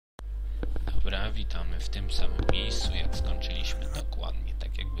A witamy w tym samym miejscu, jak skończyliśmy, dokładnie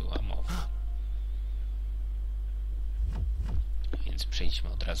tak jak była mowa. Więc przejdźmy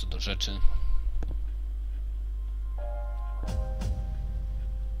od razu do rzeczy.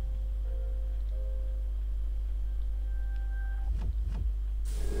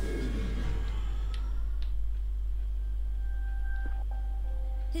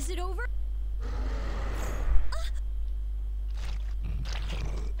 Is it over?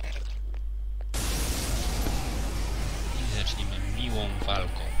 I zacznijmy miłą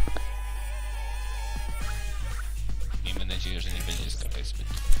walką. Miejmy nadzieję, że nie będzie trochę zbyt.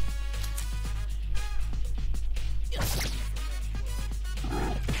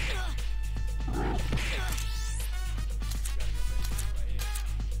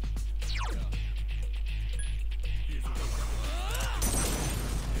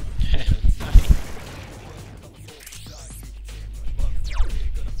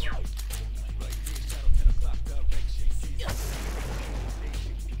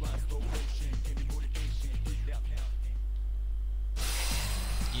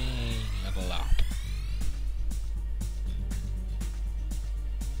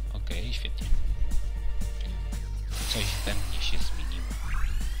 Okej, świetnie. Coś we mnie się zmieniło.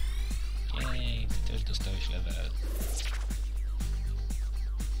 Jej, ty też dostałeś level.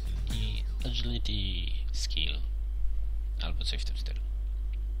 I agility skill. Albo coś w tym stylu.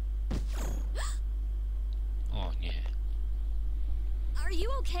 O nie. Are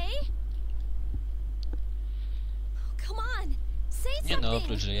you okay? Come on, say something. Nie no,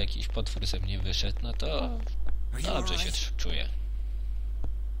 oprócz, że jakiś potwór ze mnie wyszedł, no to dobrze się czuję.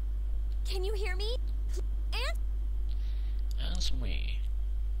 Can you hear me? Answer me.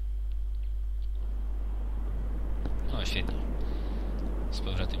 O, świetnie. Z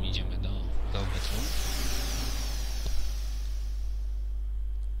powrotem idziemy do metru.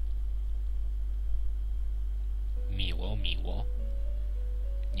 Miło, miło.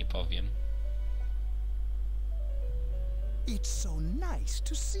 Nie powiem. It's so nice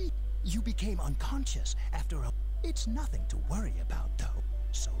to see. You became unconscious after a... It's nothing to worry about, though.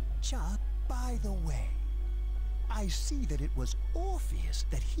 So, just by the way, I see that it was Orpheus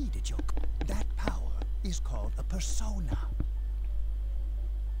that heeded your... That power is called a persona.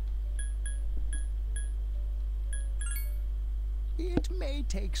 It may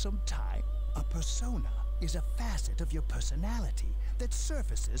take some time. A persona is a facet of your personality that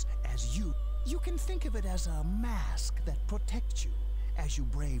surfaces as you... You can think of it as a mask that protects you as you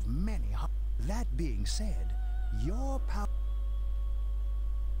brave many... That being said, your power...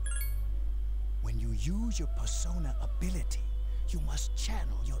 When you use your persona ability, you must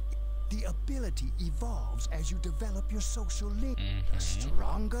channel your... The ability evolves as you develop your social link. The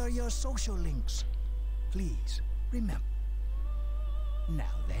stronger your social links. Please, remember.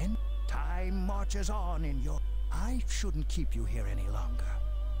 Now then, time marches on in your... I shouldn't keep you here any longer.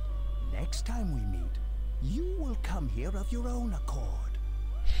 Next time we meet, you will come here of your own accord.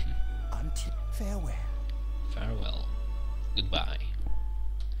 Until... Farewell. Farewell. Goodbye.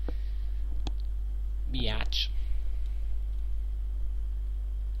 Biatch.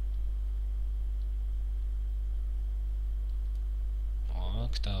 O,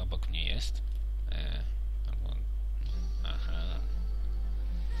 kto obok mnie jest? Aha.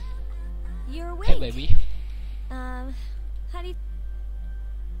 You're awake. Hey, baby. How do you...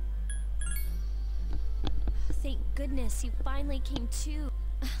 Thank goodness you finally came to.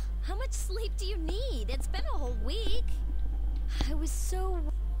 How much sleep do you need? It's been a whole week. I was so...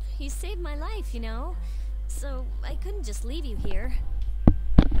 You saved my life, you know? So I couldn't just leave you here.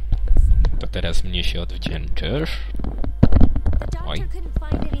 To teraz mnie się odwdzięczysz. The doctor couldn't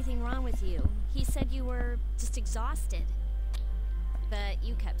find anything wrong with you. He said you were just exhausted. But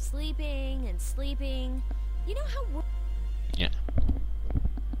you kept sleeping and sleeping. You know how... Nie.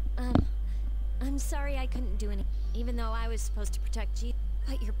 I'm sorry I couldn't do anything, even though I was supposed to protect you.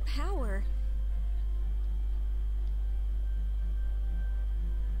 But your power...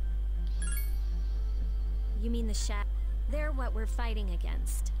 You mean the shadow? They're what we're fighting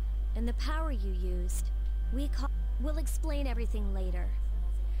against. And the power you used, we call... We'll explain everything later.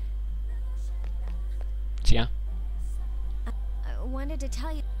 Ja? I wanted to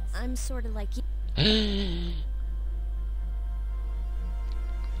tell you, I'm sort of like you.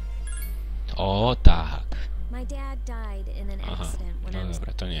 O, tak. My dad died in an accident when I was...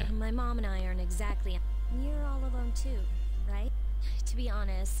 dobra, to nie. My mom and I aren't exactly... You're all alone too, right? To be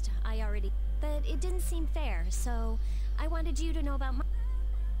honest, I already... But it didn't seem fair, so I wanted you to know about my...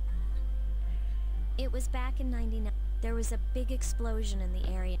 It was back in '99. There was a big explosion in the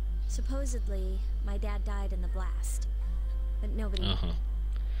area. Supposedly, my dad died in the blast. But nobody...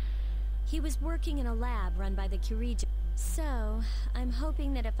 He was working in a lab run by the Curie. So, I'm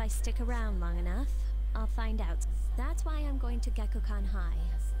hoping that if I stick around long enough, I'll find out. That's why I'm going to Gekkokan High,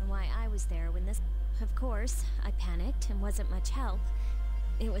 and why I was there when this... Of course, I panicked and wasn't much help.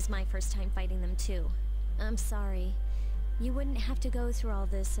 It was my first time fighting them too. I'm sorry. You wouldn't have to go through all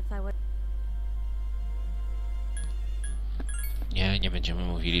this if I would... Nie będziemy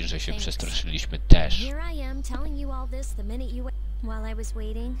mówili, że się przestraszyliśmy też. Here I am telling you all this the minute you... While I was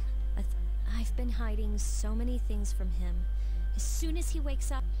waiting, I've been hiding so many things from him. As soon as he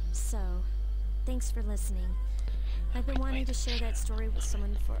wakes up... So, thanks for listening. I've been wanting to share that story with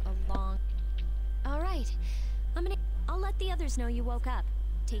someone for a long... Alright, I'll let the others know you woke up.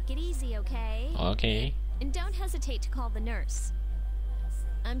 Take it easy, okay? Okay. And don't hesitate to call the nurse.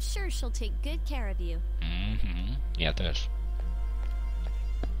 I'm sure she'll take good care of you. Ja też.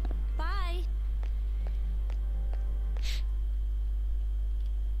 Bye!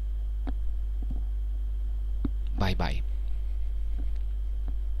 Bye bye.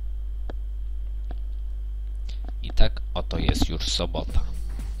 I tak oto jest już sobota.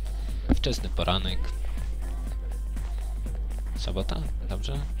 Wczesny poranek. Sobota?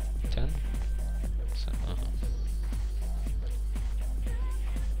 Dobrze? Aha.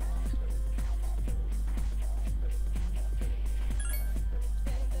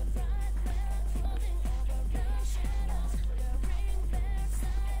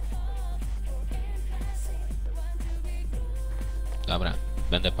 Dobra,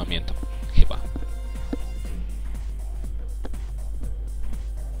 będę pamiętał. Chyba.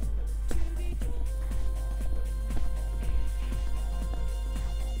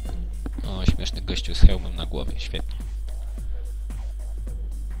 O, śmieszny gościu z hełmem na głowie. Świetnie.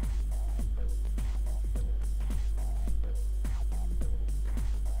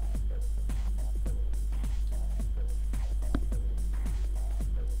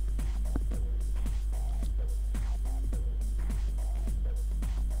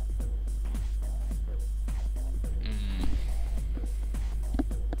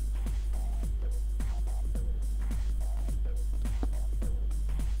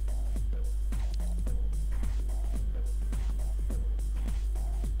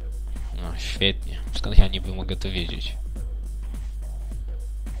 No, świetnie. Skąd ja niby mogę to wiedzieć?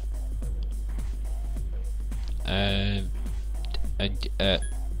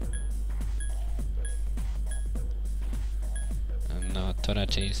 No, to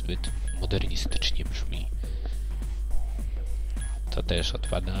raczej zbyt modernistycznie brzmi. To też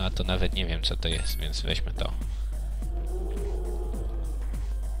odpada, a to nawet nie wiem co to jest, więc weźmy to.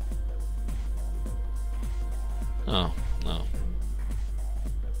 No.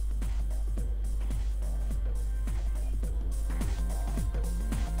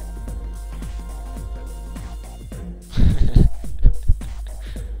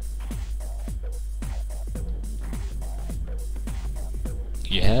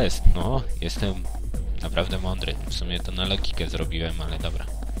 Jest, no, jestem naprawdę mądry. W sumie to na logikę zrobiłem, ale dobra.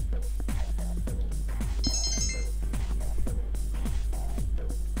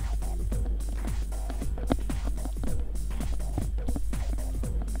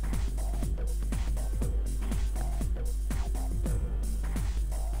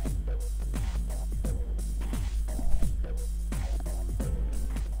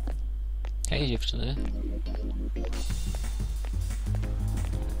 Hej dziewczyny.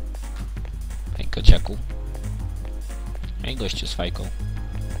 Hej kociaku. Hej gościu z fajką.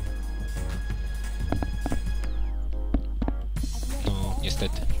 No,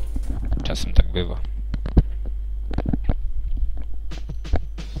 niestety. Czasem tak bywa.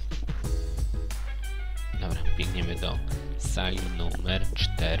 Dobra, biegniemy do sali numer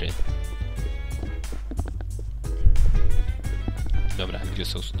 4. Dobra, gdzie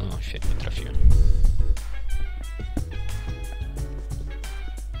są... O, świetnie, trafiłem.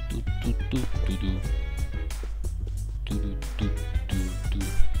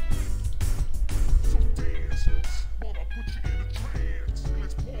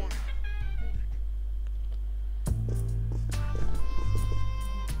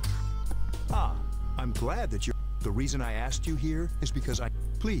 Ah, I'm glad that you're... The reason I asked you here is because I...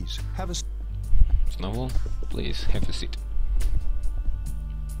 Please, have a... Znowu? Please, have a seat.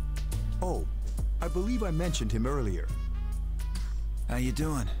 Oh, I believe I mentioned him earlier. How you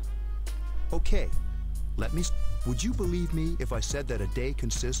doing? Okay, let me... Would you believe me if I said that a day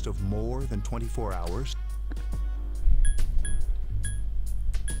consists of more than 24 hours?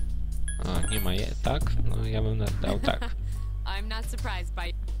 A, nie ma je, tak? No, ja bym dał tak. I'm not surprised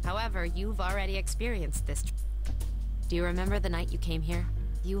by... However, you've already experienced this. Do you remember the night you came here?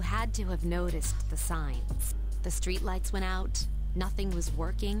 You had to have noticed the signs. The streetlights went out, Nothing was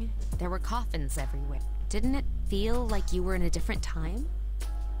working. There were coffins everywhere. Didn't it feel like you were in a different time?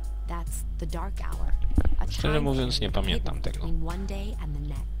 That's the dark hour. A Szczerze time mówiąc, nie frame pamiętam hidden tego. between one day and the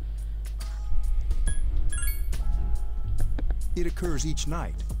next. It occurs each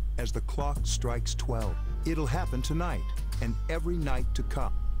night as the clock strikes 12. It'll happen tonight and every night to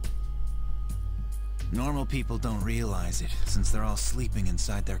come. Normal people don't realize it, since they're all sleeping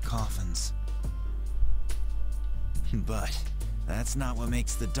inside their coffins. But that's not what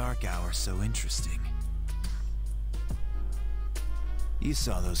makes the dark hour so interesting. You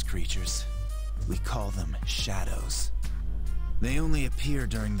saw those creatures. We call them shadows. They only appear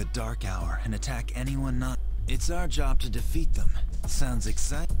during the dark hour and attack anyone not... It's our job to defeat them. Sounds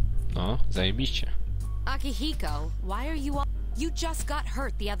exciting? No, zajebiście. Akihiko, why are you all... You just got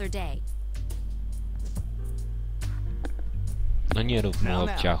hurt the other day. No nie rób mu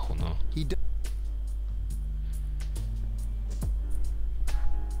obciachu, no.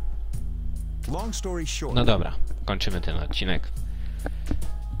 Long story short. No dobra, kończymy ten odcinek.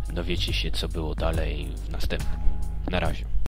 Dowiecie się, co było dalej w następnym. Na razie.